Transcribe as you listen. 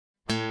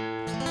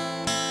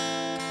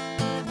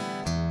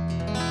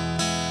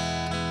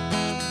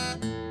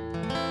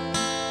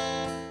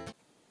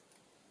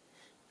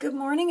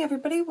morning,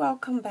 everybody.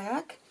 Welcome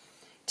back.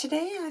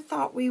 Today I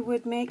thought we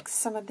would make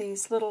some of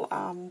these little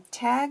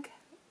tag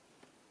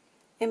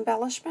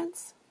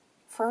embellishments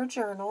for our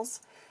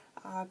journals.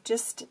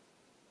 Just,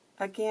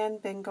 again,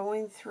 been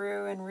going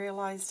through and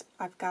realized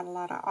I've got a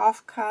lot of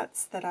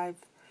offcuts that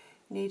I've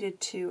needed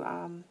to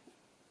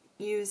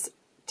use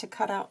to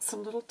cut out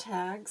some little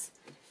tags.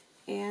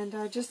 And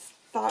I just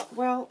thought,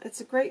 well,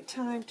 it's a great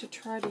time to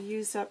try to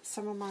use up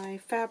some of my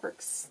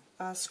fabrics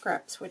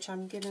scraps, which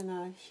I'm getting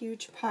a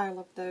huge pile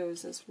of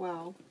those as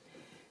well.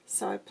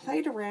 So I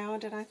played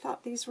around and I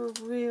thought these were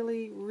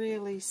really,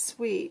 really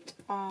sweet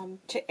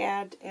to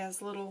add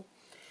as little.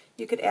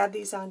 You could add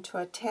these onto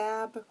a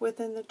tab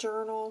within the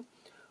journal,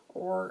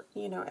 or,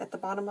 you know, at the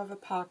bottom of a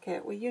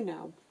pocket. Well, you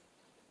know.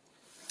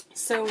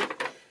 So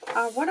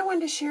what I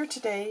wanted to share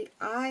today,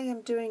 I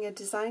am doing a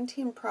design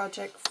team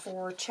project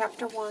for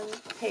Chapter 1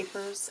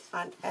 papers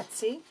on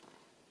Etsy.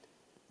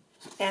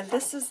 And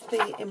this is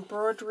the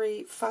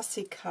embroidery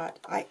fussy cut.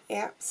 I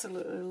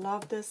absolutely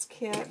love this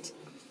kit.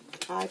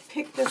 I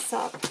picked this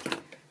up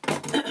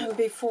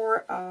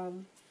before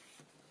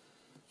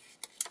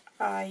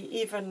I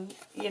even,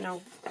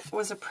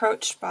 was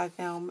approached by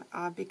them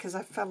because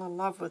I fell in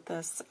love with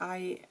this.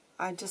 I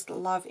just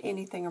love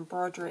anything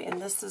embroidery,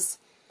 and this is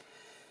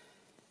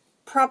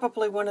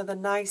probably one of the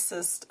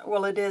nicest,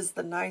 well, it is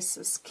the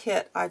nicest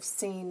kit I've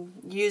seen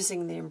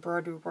using the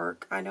embroidery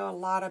work. I know a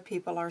lot of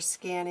people are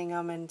scanning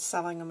them and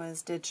selling them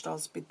as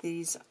digitals, but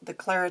the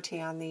clarity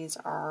on these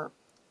are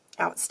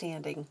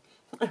outstanding,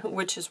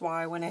 which is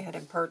why I went ahead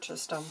and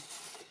purchased them.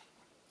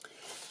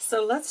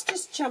 So let's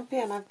just jump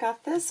in. I've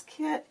got this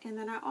kit, and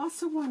then I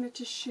also wanted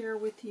to share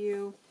with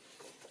you,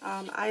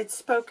 I had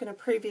spoken in a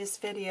previous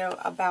video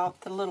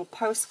about the little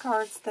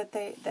postcards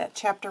that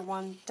Chapter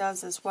 1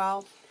 does as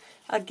well.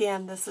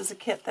 Again, this is a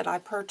kit that I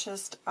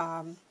purchased.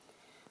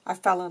 I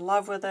fell in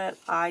love with it.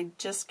 I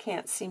just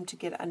can't seem to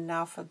get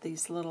enough of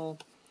these little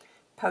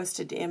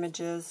posted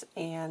images.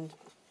 And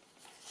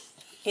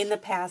in the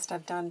past,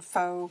 I've done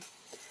faux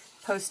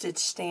postage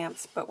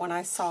stamps, but when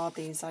I saw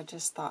these, I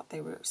just thought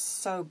they were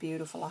so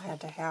beautiful. I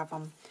had to have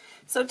them.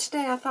 So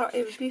today, I thought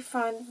it would be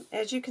fun.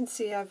 As you can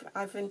see,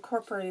 I've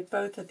incorporated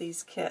both of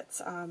these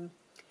kits.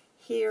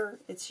 Here,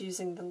 it's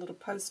using the little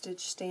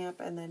postage stamp,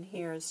 and then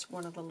here's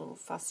one of the little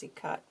fussy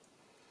cut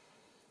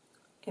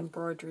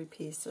embroidery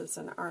pieces,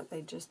 and aren't they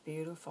just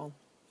beautiful?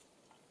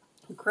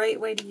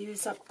 Great way to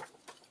use up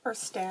our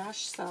stash.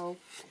 So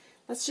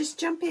let's just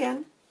jump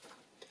in.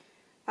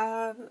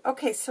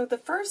 Okay, so the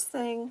first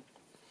thing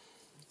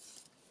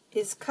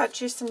is cut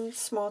you some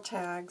small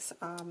tags.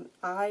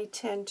 I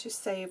tend to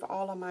save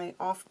all of my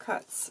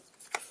offcuts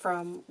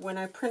from when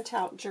I print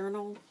out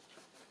journal.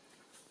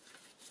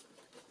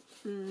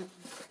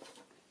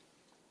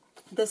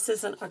 This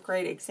isn't a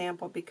great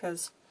example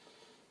because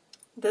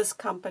this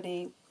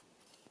company,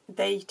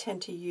 they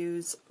tend to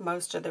use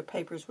most of their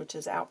papers, which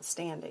is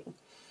outstanding.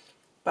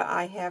 But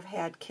I have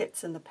had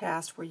kits in the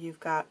past where you've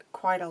got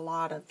quite a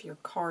lot of your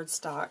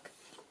cardstock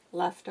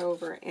left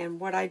over. And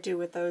what I do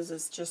with those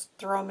is just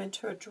throw them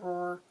into a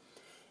drawer,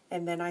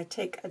 and then I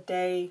take a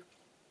day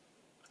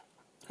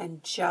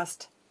and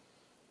just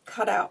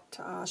cut out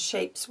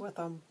shapes with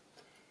them.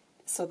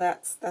 So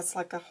that's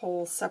like a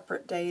whole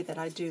separate day that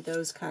I do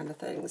those kind of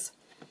things.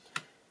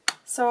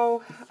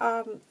 So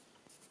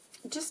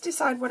just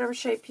decide whatever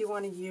shape you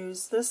want to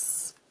use.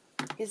 This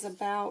is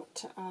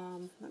about,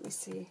 let me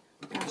see,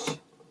 gosh,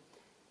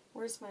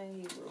 where's my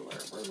ruler?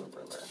 Where's my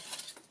ruler?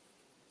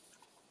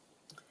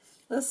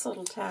 This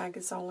little tag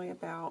is only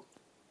about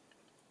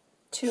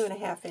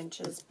 2.5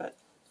 inches, but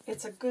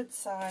it's a good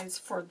size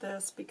for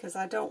this because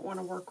I don't want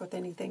to work with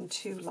anything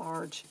too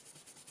large.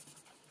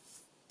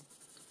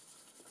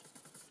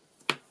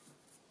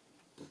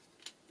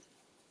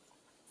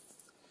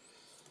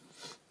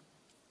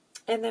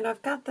 And then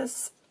I've got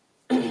this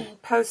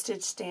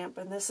postage stamp,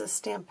 and this is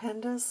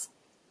Stampendous,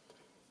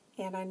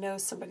 and I know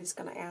somebody's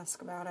going to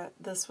ask about it.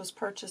 This was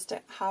purchased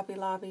at Hobby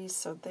Lobby,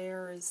 so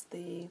there is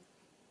the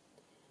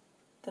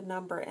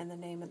number and the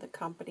name of the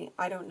company.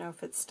 I don't know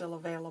if it's still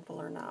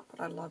available or not,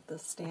 but I love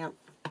this stamp.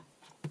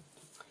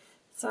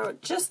 So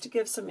just to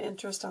give some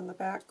interest on the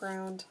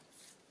background,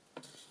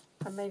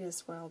 I may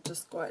as well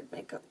just go ahead and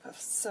make up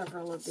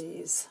several of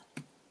these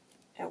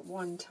at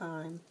one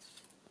time.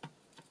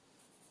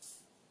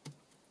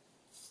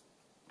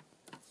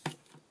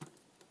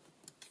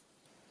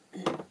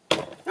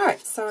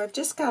 Alright, so I've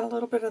just got a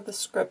little bit of the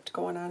script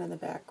going on in the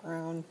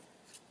background.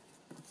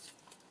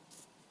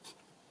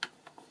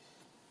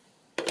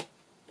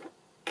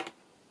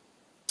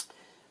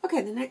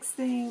 Okay, the next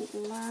thing,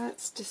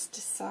 let's just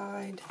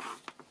decide.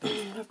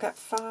 I've got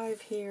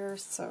 5 here,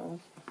 so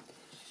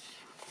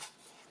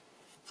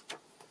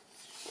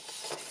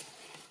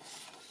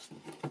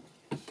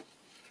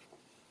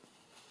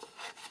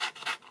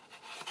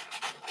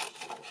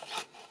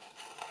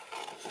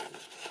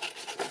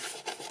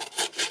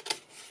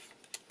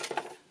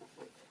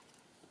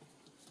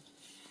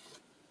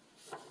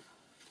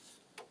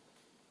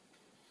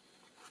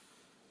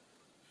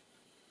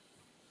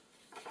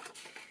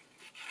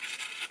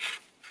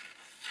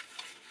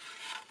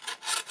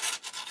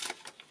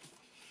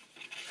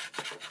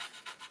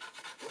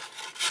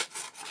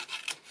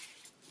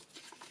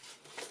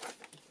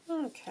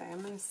Okay,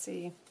 I'm going to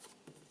see.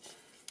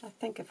 I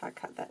think if I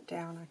cut that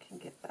down, I can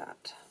get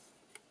that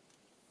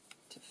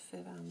to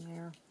fit on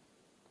there.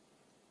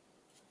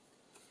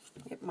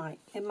 It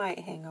might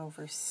hang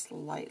over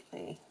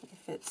slightly.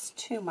 If it's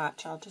too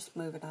much, I'll just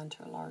move it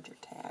onto a larger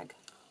tag.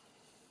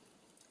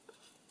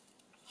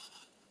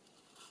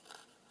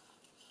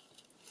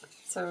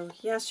 So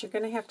yes, you're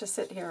going to have to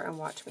sit here and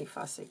watch me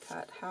fussy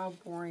cut. How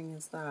boring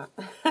is that?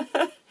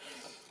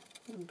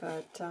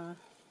 But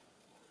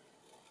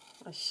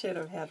I should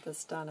have had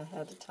this done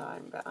ahead of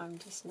time, but I'm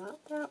just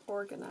not that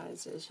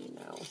organized, as you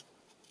know.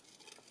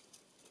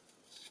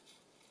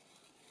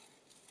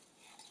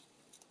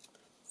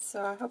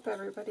 So I hope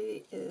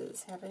everybody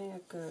is having a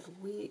good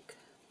week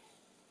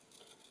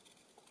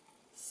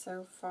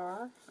so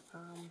far.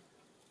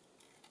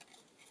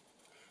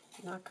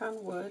 Knock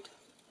on wood.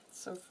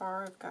 So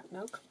far I've got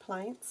no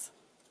complaints.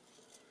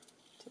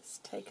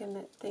 Just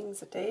taking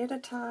things a day at a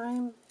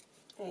time,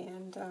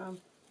 and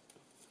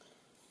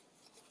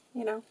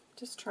you know,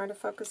 just trying to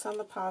focus on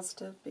the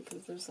positive,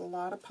 because there's a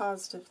lot of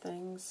positive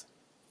things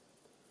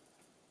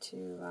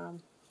to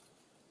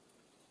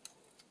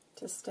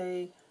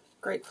stay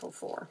grateful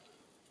for.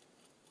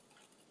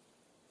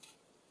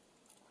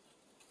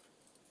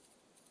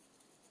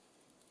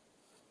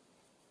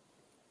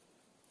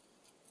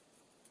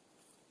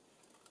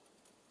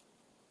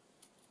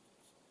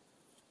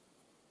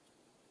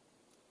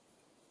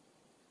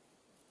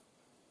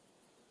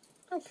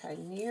 Okay,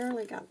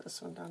 nearly got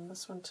this one done.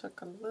 This one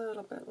took a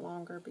little bit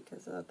longer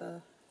because of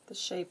the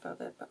shape of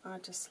it, but I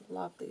just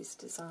love these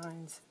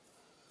designs.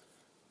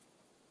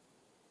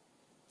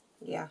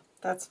 Yeah,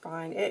 that's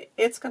fine.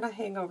 It's going to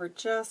hang over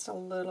just a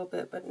little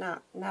bit, but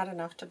not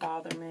enough to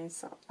bother me,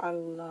 so I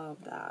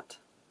love that.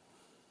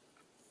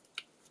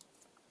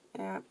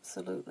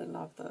 Absolutely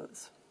love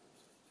those.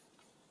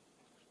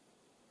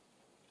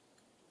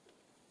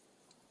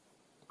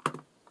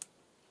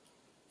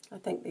 I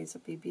think these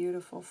would be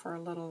beautiful for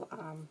a little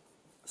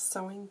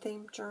sewing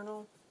themed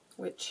journal,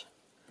 which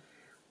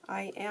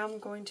I am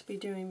going to be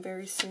doing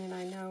very soon.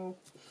 I know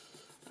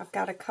I've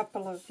got a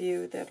couple of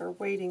you that are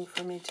waiting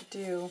for me to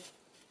do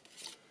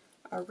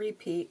a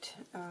repeat.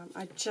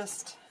 I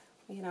just,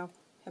 you know,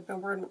 have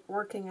been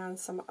working on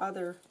some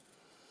other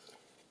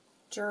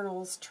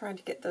journals, trying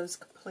to get those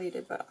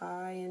completed, but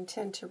I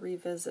intend to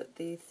revisit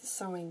the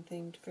sewing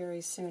themed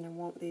very soon, and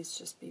won't these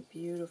just be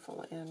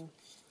beautiful in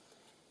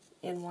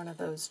one of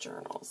those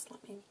journals.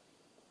 Let me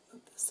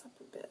move this up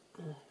a bit.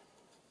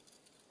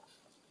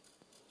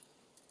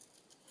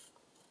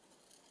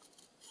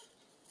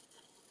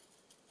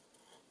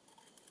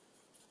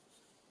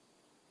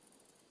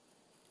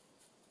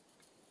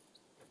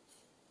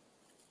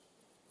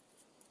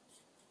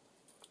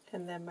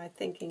 And then my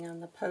thinking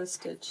on the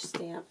postage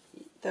stamp,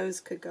 those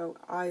could go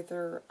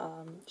either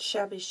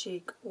shabby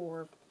chic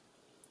or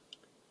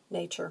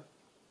nature.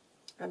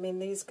 I mean,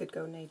 these could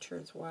go nature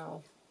as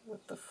well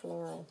with the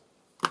floral.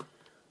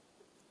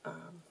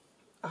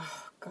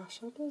 Oh gosh,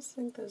 I just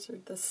think those are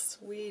the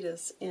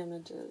sweetest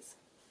images.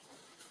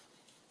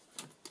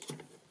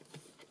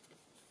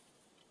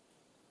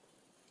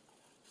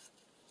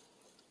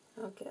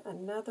 I'll get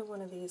another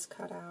one of these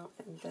cut out,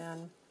 and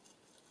then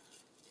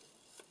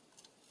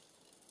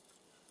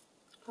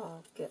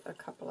I'll get a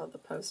couple of the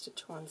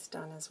postage ones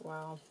done as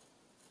well.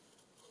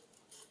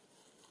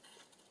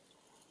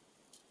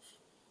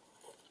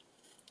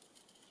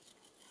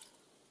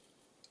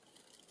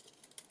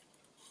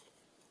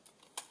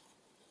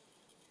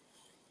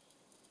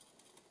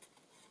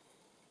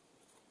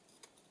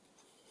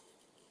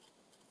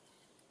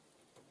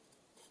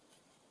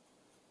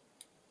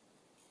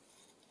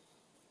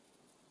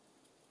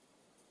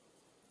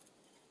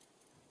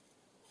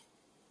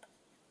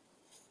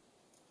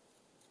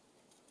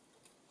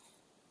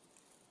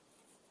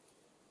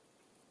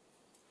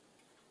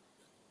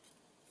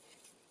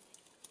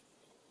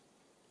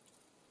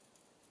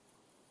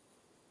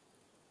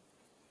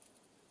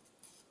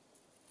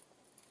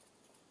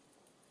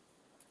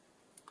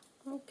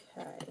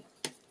 Okay.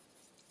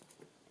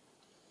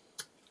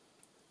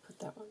 Put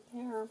that one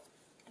there,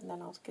 and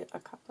then I'll get a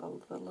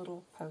couple of the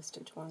little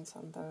postage ones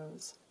on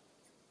those.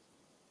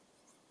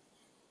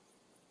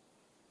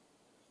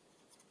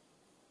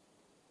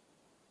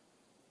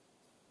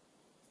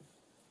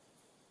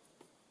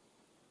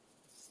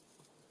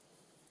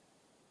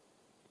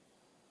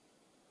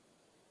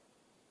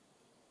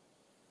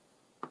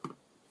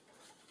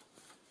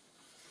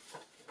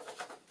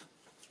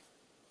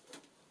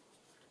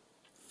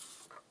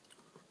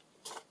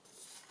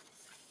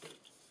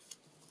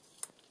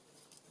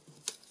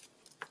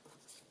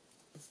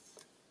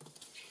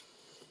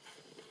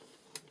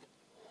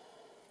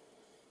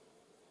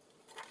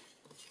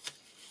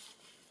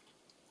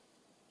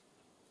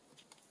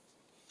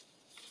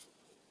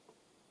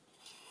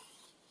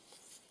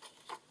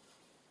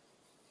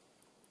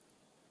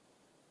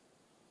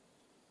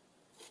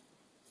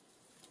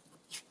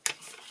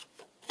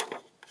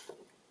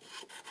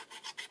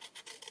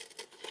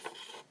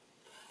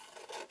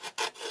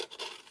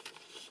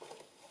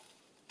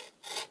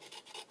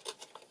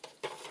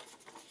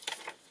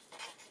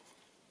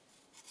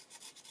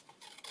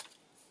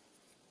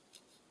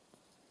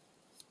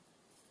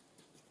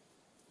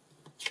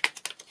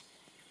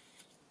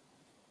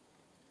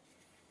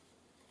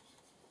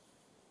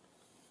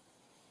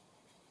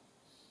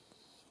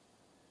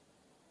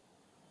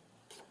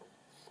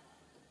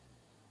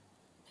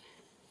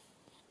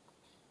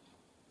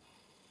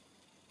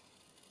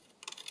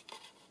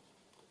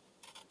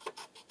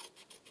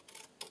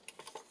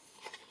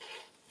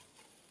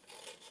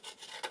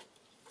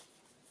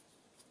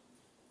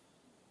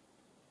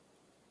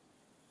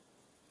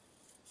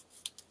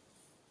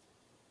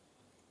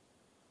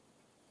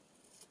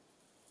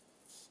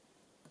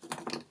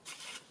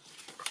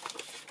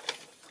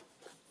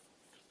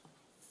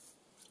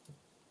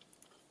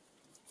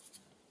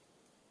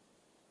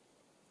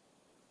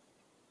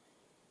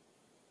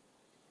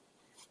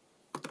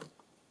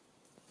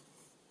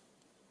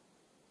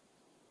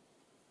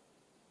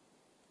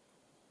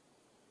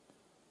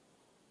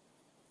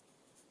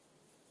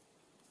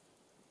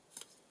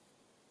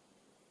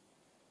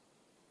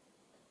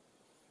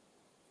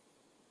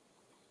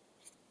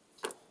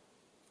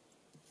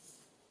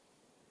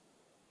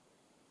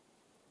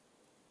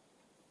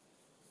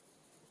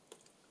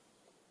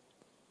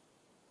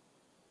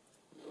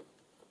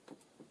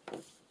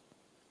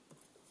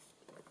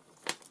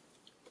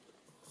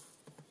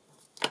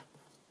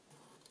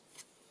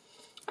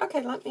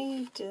 Okay, let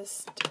me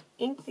just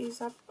ink these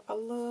up a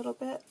little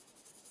bit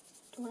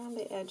around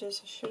the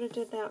edges. I should have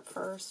did that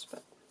first,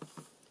 but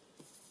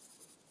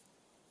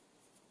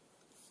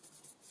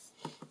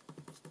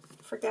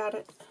forgot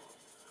it.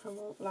 I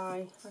won't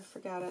lie, I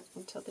forgot it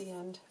until the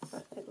end,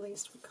 but at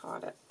least we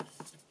caught it.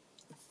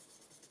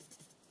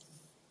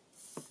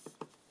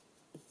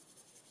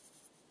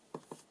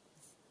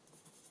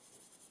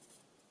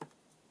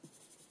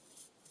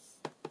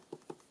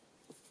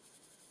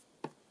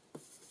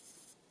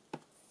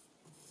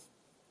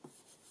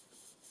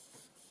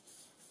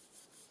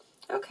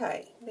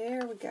 Okay,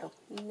 there we go.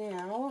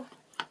 Now,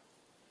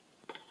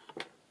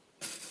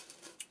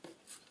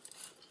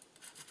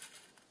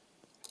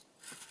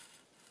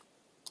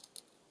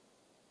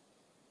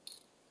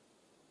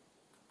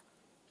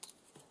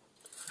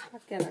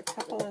 I've got a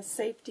couple of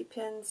safety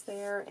pins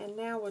there, and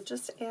now we'll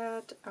just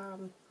add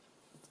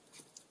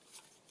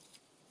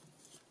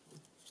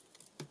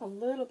a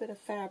little bit of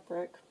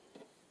fabric.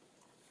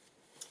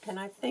 And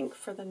I think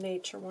for the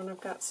nature one,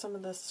 I've got some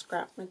of this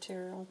scrap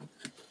material.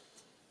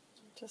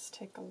 Just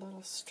take a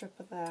little strip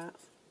of that.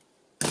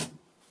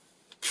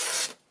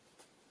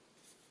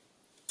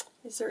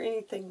 Is there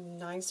anything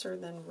nicer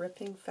than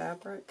ripping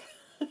fabric?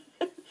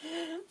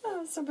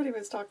 Somebody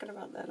was talking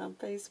about that on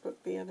Facebook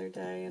the other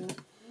day, and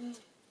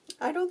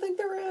I don't think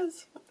there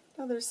is.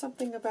 No, there's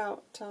something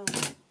about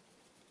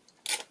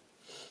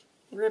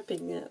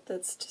ripping it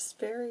that's just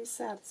very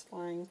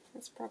satisfying.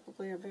 It's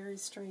probably a very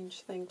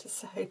strange thing to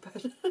say,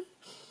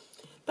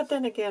 but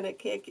then again,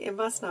 it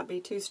must not be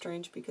too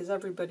strange because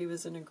everybody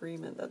was in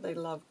agreement that they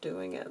loved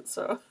doing it.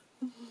 So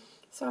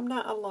I'm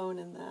not alone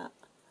in that.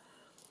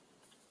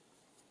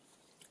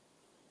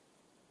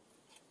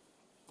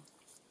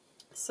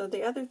 So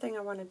the other thing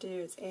I want to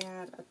do is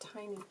add a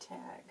tiny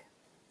tag.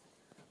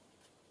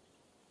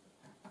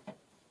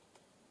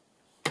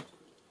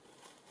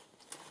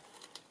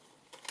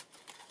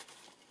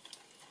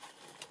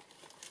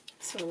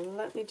 So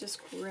let me just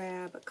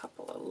grab a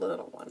couple of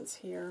little ones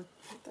here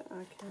that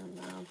I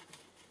can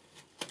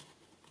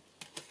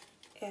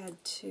add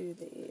to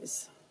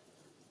these.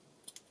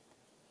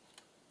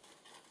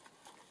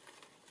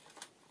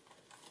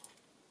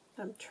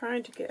 I'm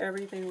trying to get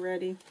everything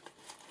ready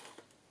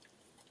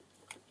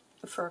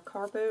for a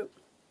car boot,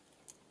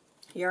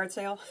 yard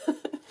sale.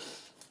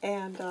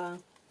 And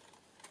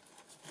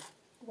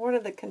one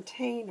of the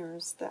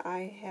containers that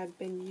I had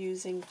been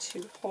using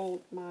to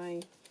hold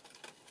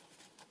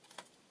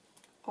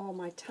all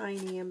my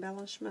tiny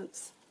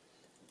embellishments,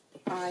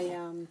 I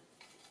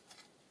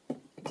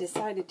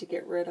decided to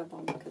get rid of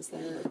them because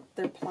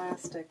they're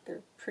plastic.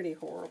 They're pretty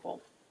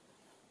horrible.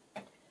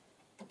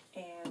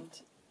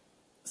 And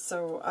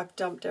so I've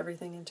dumped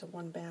everything into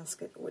one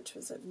basket, which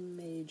was a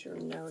major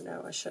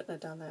no-no. I shouldn't have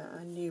done that.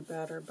 I knew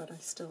better, but I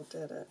still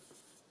did it.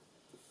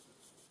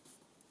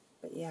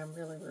 But yeah, I'm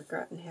really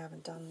regretting having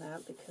done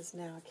that because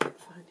now I can't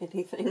find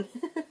anything.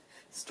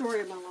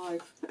 Story of my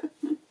life.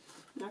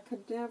 I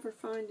could never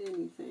find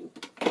anything.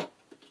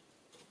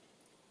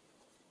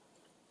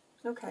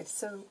 Okay,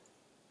 so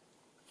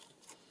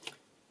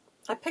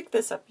I picked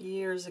this up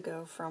years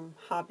ago from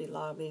Hobby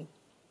Lobby.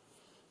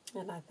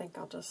 And I think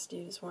I'll just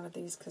use one of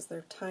these because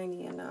they're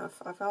tiny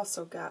enough. I've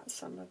also got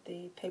some of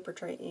the paper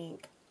tray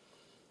ink,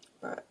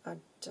 but I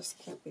just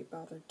can't be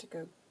bothered to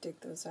go dig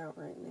those out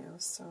right now.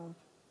 So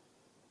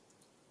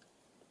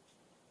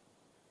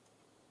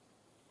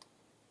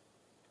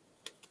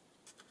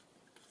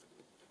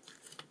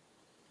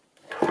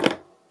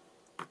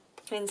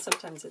and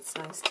sometimes it's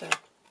nice to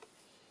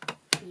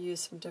use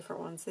some different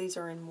ones. These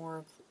are in more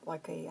of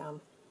like a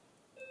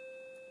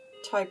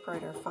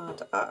typewriter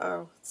font.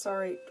 Uh-oh.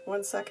 Sorry.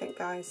 1 second,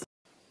 guys.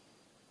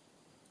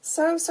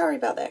 So sorry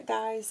about that,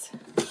 guys.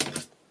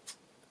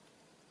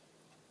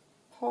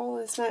 Paul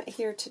is not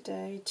here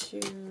today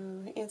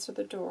to answer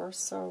the door,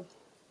 so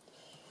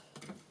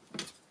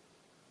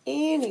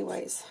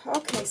anyways.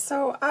 Okay,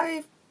 so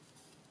I've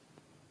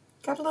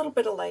got a little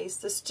bit of lace.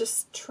 This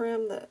just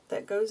trim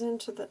that goes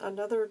into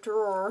another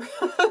drawer.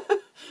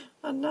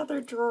 Another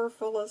drawer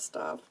full of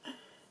stuff.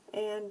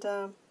 And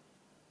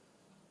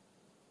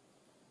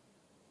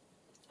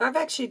I've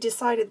actually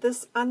decided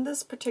on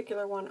this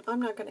particular one,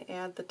 I'm not going to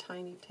add the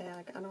tiny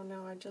tag. I don't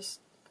know,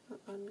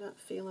 I'm not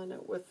feeling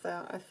it with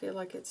that. I feel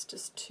like it's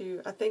just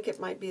too, I think it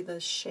might be the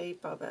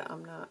shape of it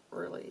I'm not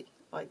really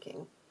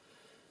liking.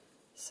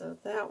 So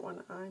that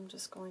one I'm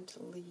just going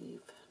to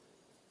leave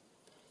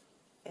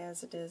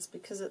as it is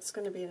because it's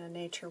going to be in a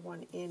nature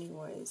one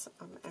anyways.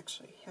 I'm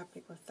actually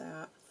happy with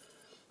that.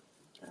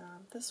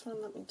 This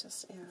one, let me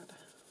just add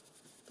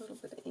a little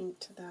bit of ink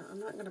to that. I'm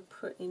not going to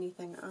put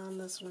anything on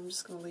this one. I'm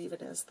just going to leave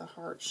it as the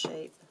heart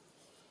shape.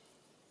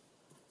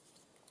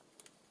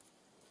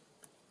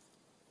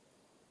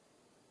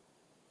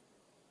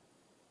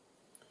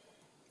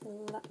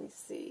 Let me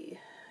see.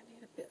 I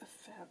need a bit of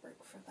fabric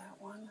for that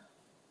one.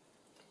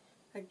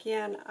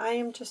 Again, I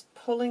am just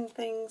pulling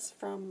things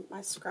from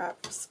my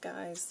scraps,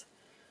 guys,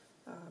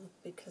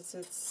 because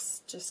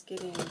it's just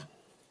getting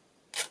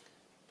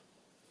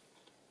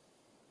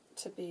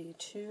to be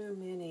too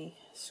many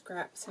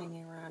scraps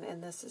hanging around,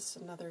 and this is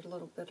another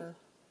little bit of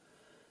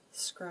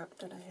scrap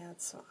that I had,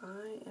 so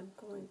I am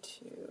going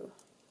to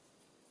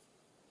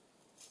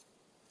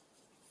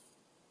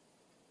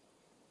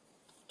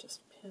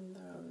just pin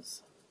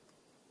those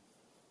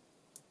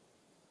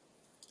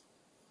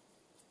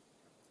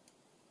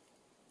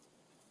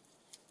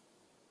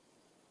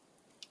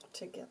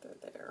together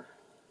there.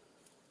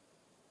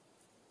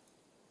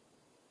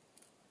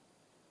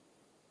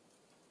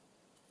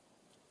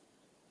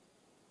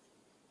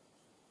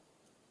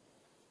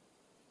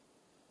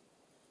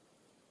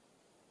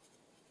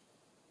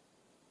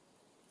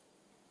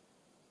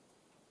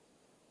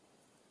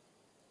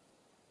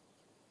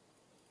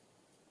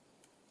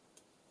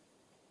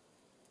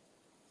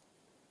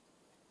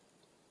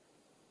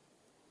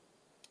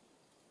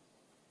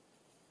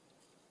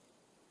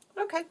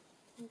 Okay,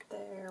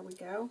 there we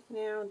go.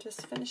 Now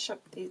just finish up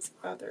these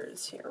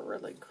others here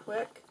really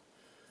quick.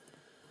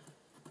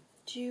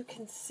 You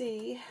can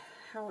see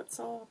how it's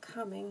all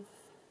coming.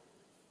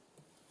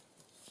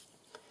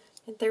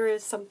 And there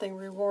is something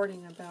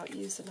rewarding about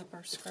using up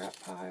our scrap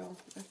pile.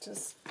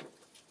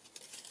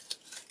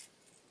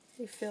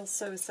 You feel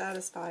so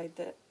satisfied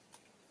that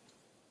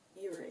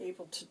you were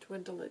able to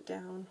dwindle it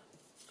down.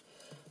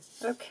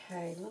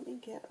 Okay, let me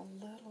get a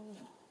little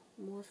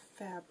more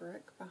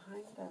fabric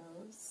behind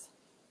those.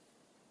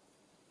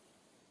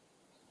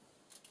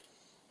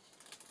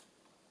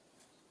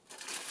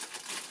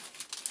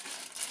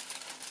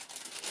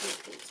 I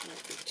think these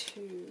might be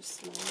too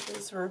small.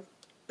 These were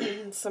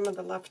some of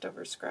the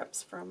leftover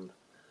scraps from,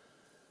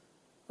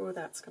 oh,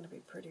 that's going to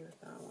be pretty with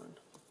that one.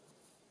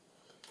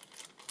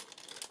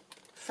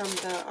 From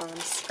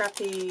the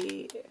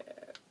Scrappy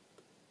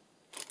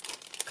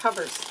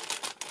covers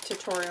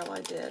tutorial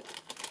I did.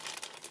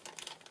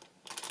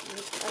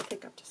 I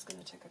think I'm just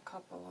going to take a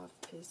couple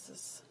of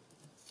pieces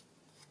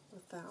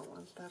with that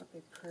one. That'll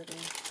be pretty.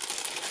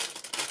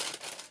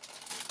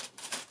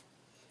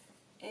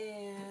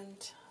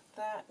 And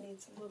that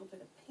needs a little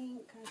bit of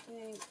pink, I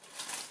think.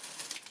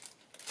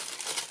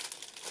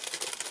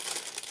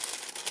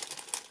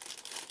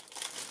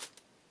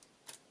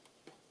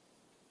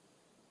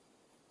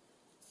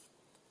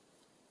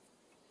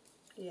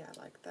 Yeah,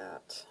 I like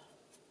that.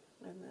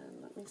 And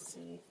then let me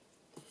see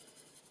if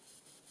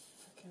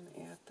I can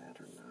add that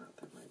or not.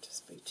 That might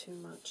just be too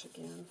much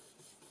again.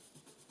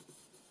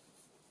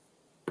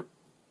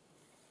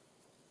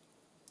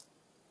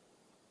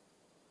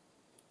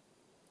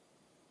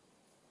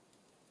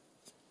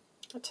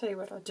 I'll tell you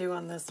what I'll do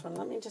on this one.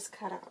 Let me just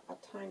cut out a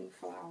tiny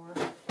flower.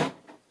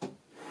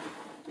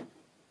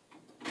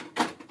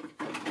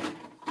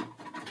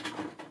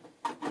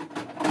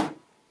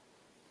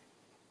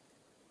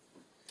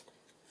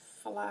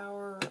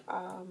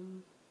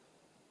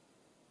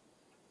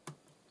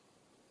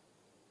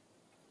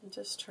 I'm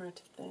just trying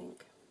to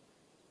think.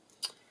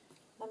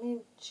 Let me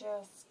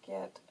just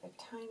get a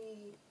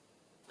tiny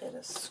bit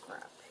of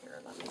scrap here.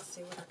 Let me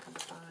see what I can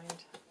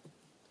find.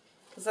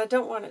 Because I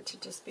don't want it to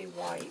just be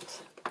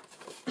white,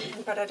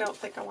 but I don't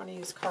think I want to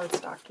use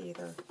cardstock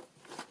either.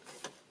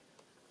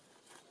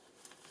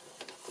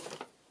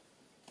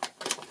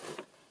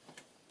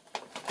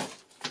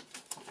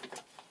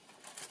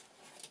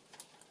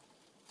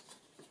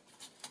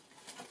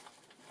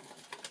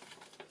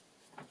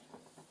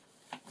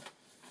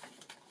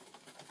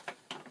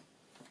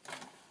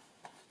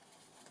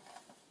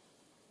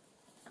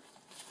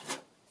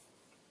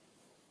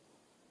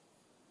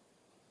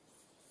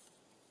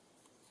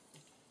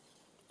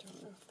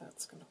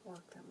 That's going to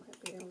work. That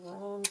might be a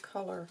wrong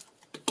color.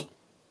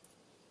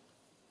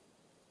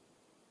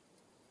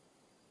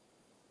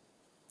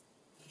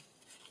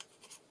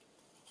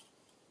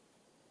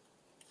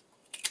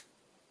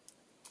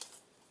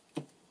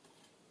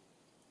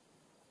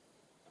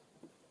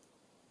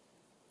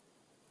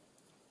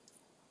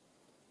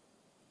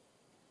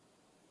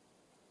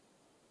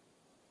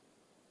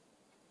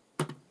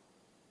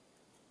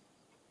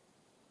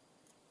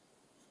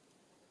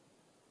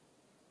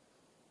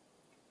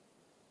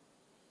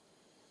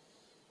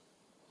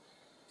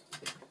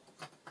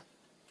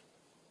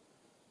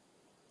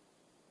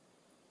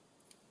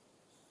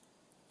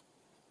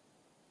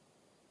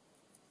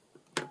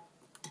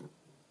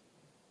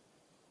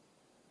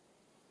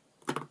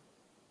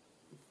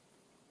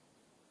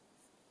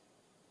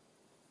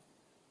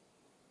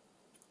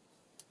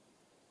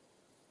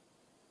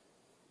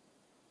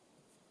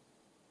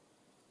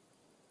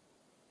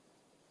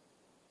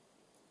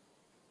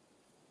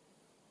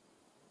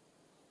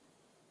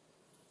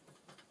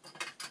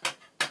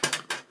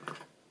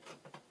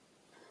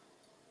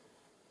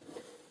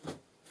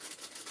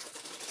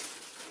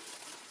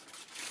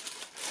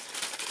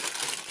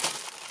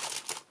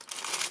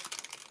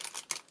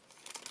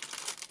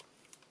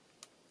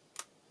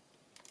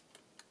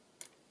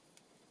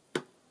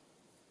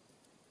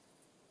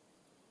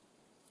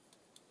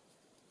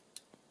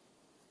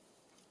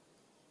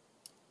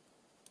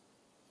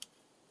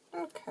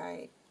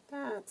 Okay,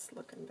 that's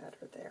looking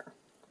better there.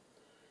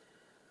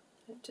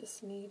 It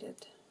just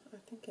needed, I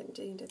think it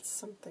needed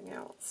something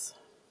else.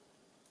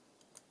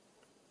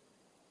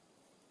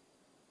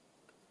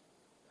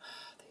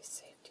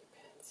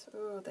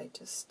 Oh,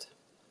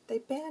 they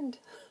bend.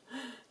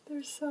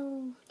 They're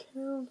so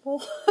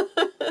terrible.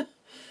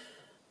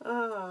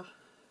 Ah,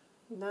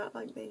 not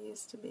like they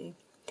used to be.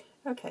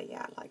 Okay,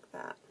 yeah, I like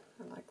that.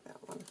 I like that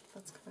one.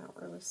 That's come out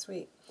really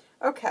sweet.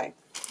 Okay,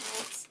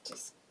 let's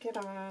just get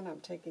on. I'm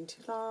taking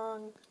too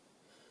long.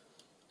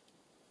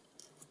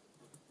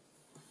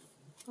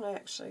 I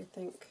actually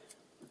think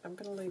I'm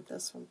going to leave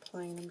this one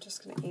plain. I'm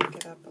just going to ink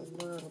it up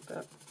a little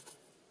bit.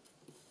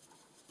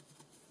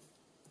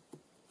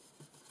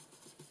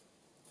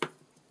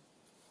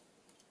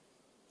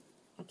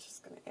 I'm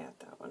just going to add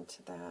that one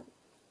to that.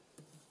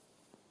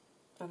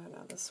 I don't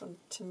know, this one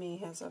to me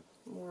has a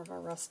more of a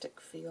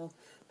rustic feel.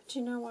 But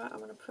you know what? I'm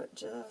going to put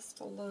just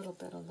a little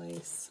bit of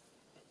lace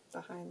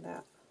behind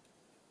that.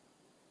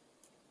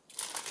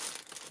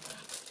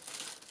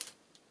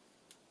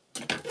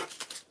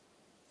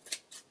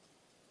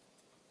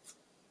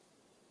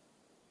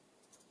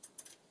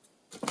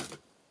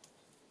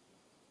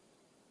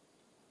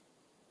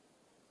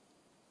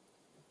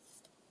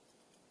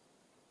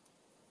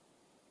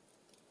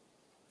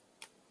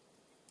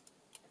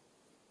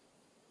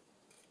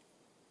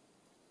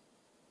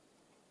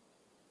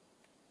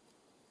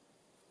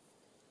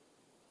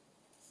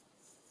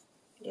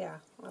 Yeah,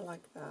 I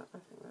like that. I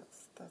think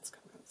that's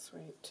coming out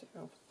sweet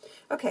too.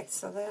 Okay,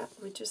 so that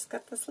we just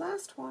got this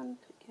last one,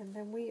 and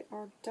then we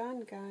are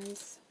done,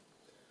 guys.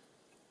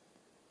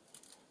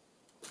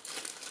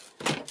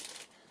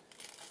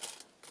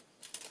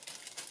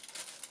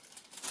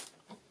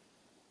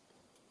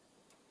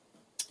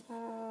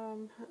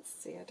 Let's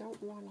see. I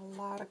don't want a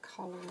lot of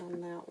color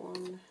on that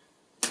one.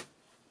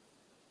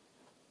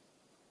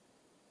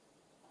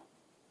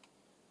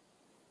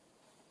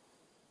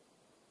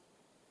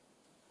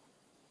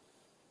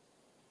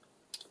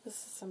 This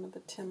is some of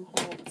the Tim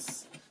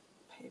Holtz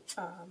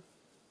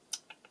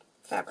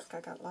fabric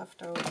I got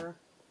left over.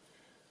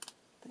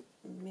 I think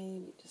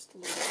maybe just a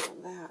little bit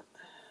of that.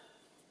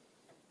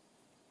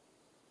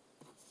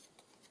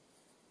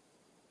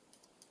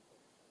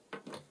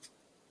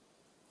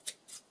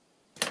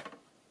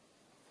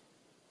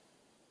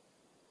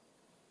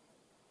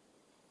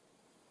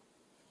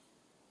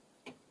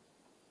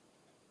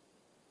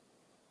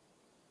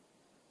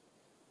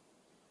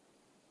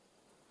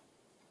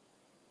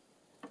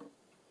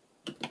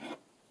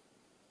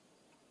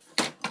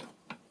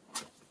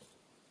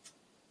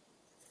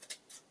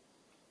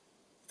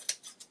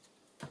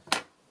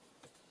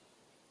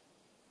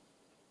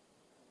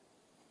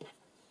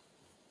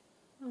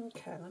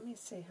 Okay, let me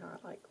see how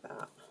I like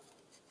that.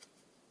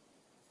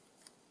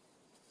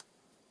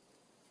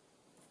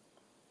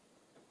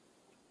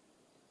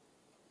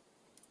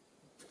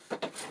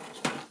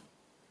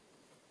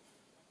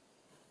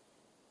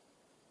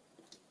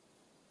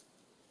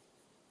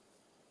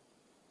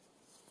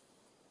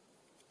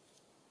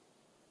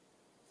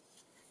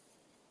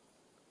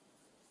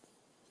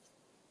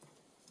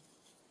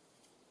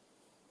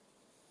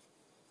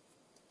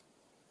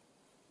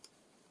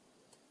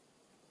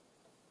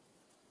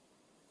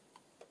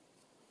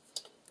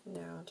 No,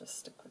 I'll just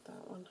stick with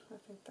that one. I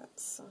think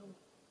that's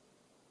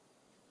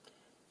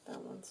that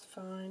one's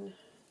fine.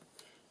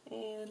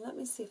 And let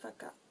me see if I've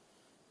got,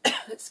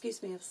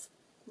 excuse me, a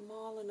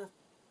small enough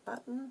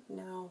button.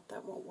 No,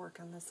 that won't work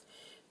on this.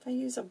 If I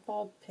use a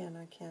bulb pin,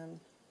 I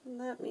can.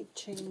 Let me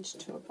change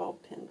to a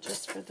bulb pin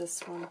just for this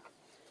one.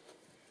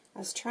 I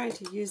was trying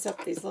to use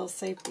up these little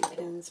safety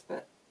pins,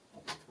 but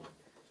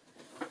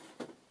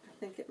I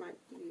think it might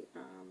be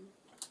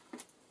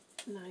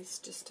nice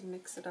just to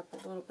mix it up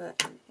a little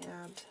bit and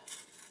add.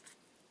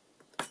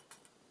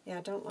 Yeah,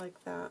 I don't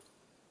like that.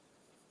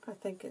 I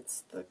think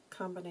it's the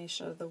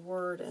combination of the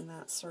word and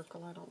that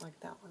circle. I don't like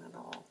that one at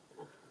all.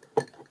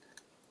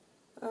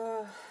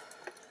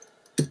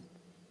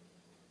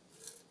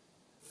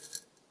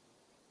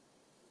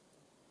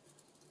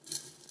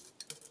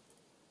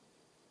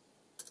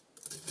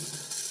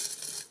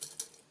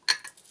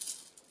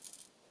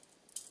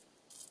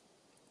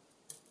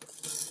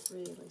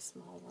 Really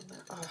small one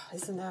there. Oh,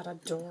 isn't that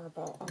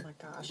adorable? Oh my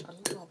gosh, I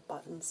love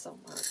buttons so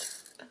much.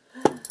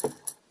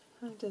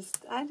 I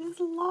just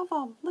love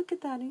him. Look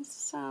at that.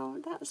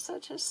 That's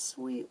such a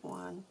sweet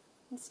one.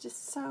 It's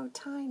just so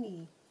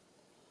tiny.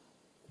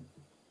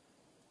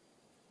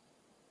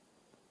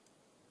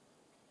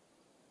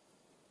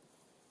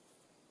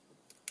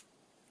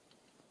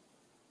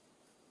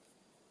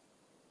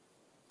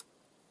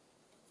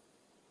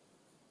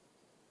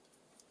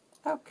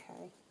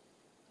 Okay.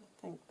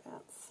 I think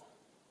that's...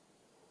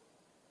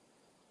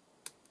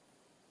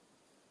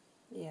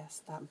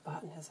 Yes, that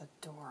button is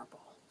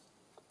adorable.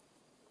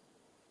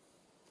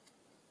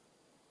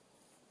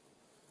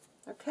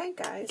 Okay,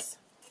 guys.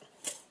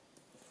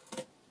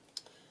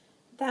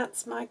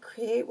 That's my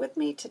Create With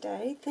Me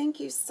today. Thank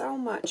you so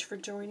much for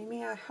joining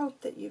me. I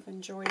hope that you've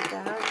enjoyed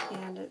that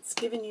and it's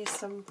given you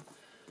some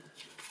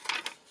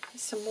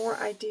more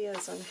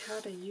ideas on how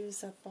to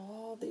use up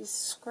all these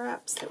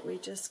scraps that we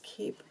just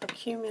keep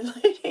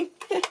accumulating.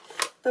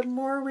 The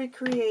more we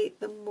create,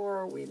 the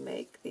more we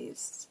make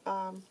these,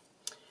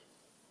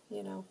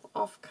 you know,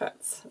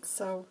 offcuts.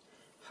 So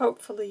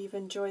Hopefully you've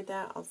enjoyed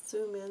that. I'll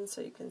zoom in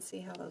so you can see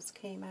how those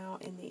came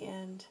out in the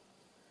end.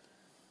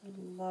 I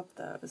love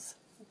those.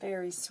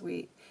 Very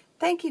sweet.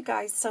 Thank you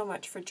guys so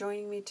much for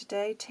joining me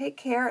today. Take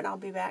care, and I'll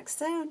be back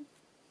soon.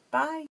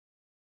 Bye.